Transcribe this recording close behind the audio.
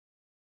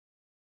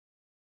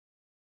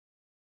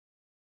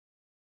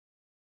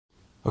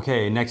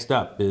Okay, next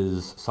up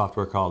is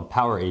software called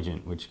Power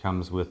Agent, which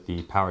comes with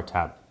the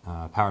PowerTap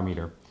power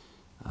meter.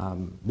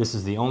 This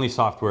is the only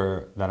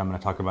software that I'm going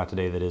to talk about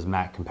today that is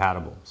Mac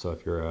compatible. So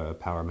if you're a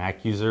Power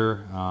Mac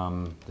user,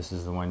 this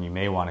is the one you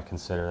may want to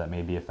consider. That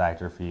may be a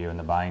factor for you in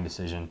the buying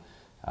decision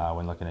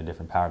when looking at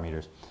different power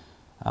meters.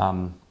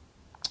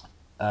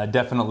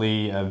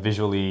 Definitely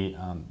visually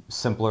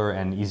simpler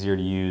and easier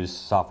to use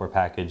software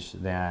package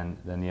than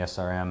the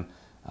SRM.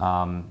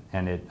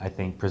 And it, I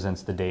think,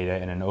 presents the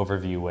data in an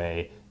overview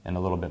way in a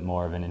little bit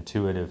more of an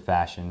intuitive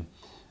fashion.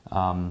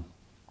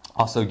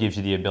 Also gives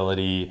you the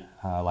ability,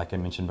 like I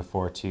mentioned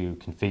before, to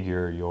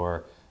configure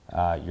your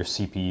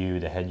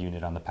CPU, the head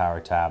unit on the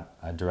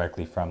PowerTap,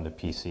 directly from the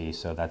PC,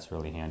 so that's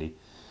really handy.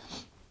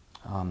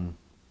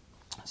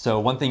 So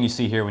one thing you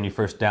see here when you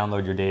first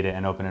download your data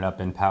and open it up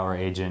in Power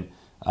Agent,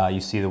 you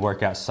see the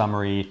workout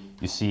summary,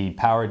 you see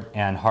power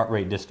and heart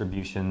rate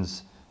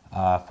distributions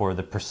for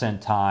the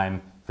percent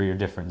time for your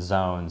different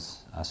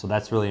zones. So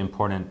that's really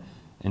important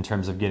in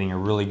terms of getting a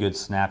really good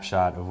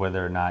snapshot of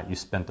whether or not you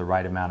spent the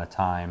right amount of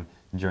time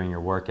during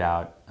your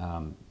workout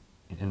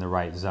in the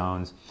right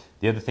zones.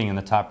 The other thing in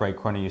the top right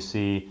corner you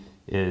see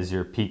is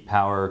your peak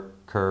power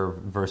curve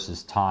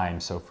versus time.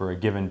 So for a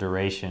given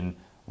duration,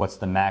 what's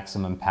the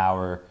maximum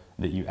power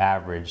that you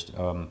averaged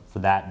for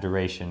that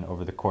duration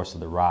over the course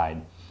of the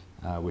ride,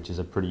 which is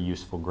a pretty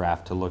useful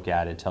graph to look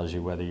at. It tells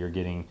you whether you're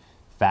getting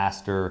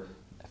faster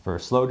for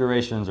slow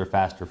durations or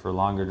faster for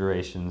longer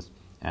durations,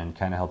 and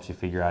kind of helps you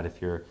figure out if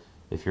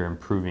you're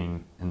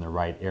improving in the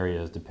right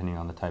areas depending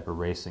on the type of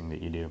racing that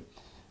you do.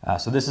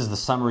 So this is the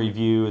summary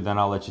view. Then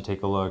I'll let you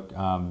take a look.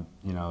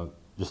 You know,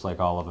 just like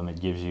all of them, it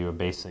gives you a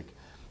basic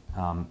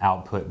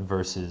output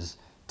versus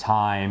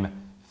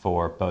time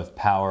for both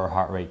power,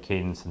 heart rate,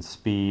 cadence, and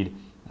speed.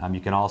 You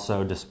can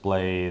also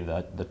display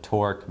the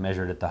torque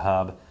measured at the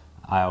hub.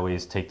 I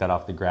always take that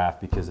off the graph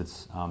because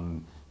it's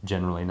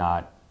generally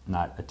not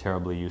a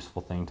terribly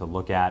useful thing to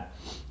look at.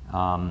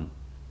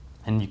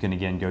 And you can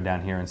again go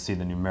down here and see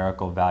the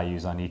numerical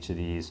values on each of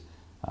these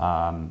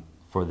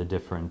for the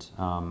different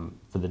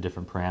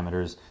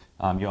parameters.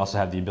 You also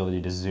have the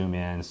ability to zoom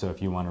in, so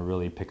if you want to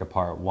really pick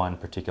apart one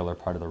particular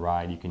part of the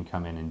ride, you can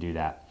come in and do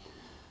that.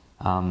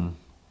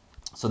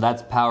 So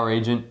that's Power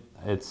Agent.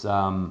 It's,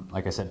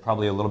 like I said,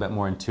 probably a little bit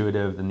more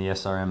intuitive than the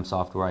SRM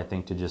software, I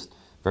think,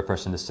 for a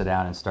person to sit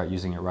down and start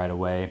using it right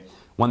away.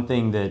 One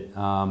thing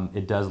that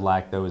it does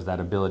lack, though, is that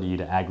ability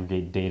to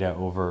aggregate data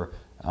over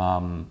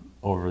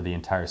the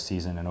entire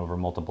season and over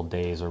multiple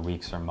days or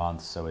weeks or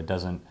months. So it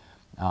doesn't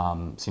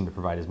seem to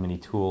provide as many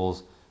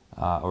tools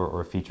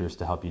or features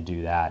to help you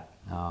do that.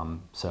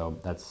 So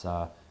that's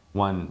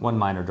one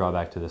minor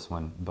drawback to this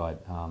one,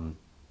 but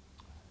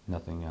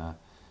nothing,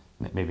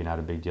 maybe not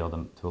a big deal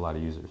to a lot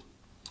of users.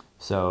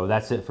 So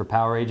that's it for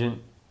Power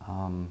Agent,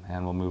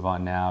 and we'll move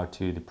on now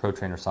to the Pro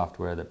Trainer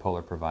software that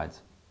Polar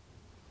provides.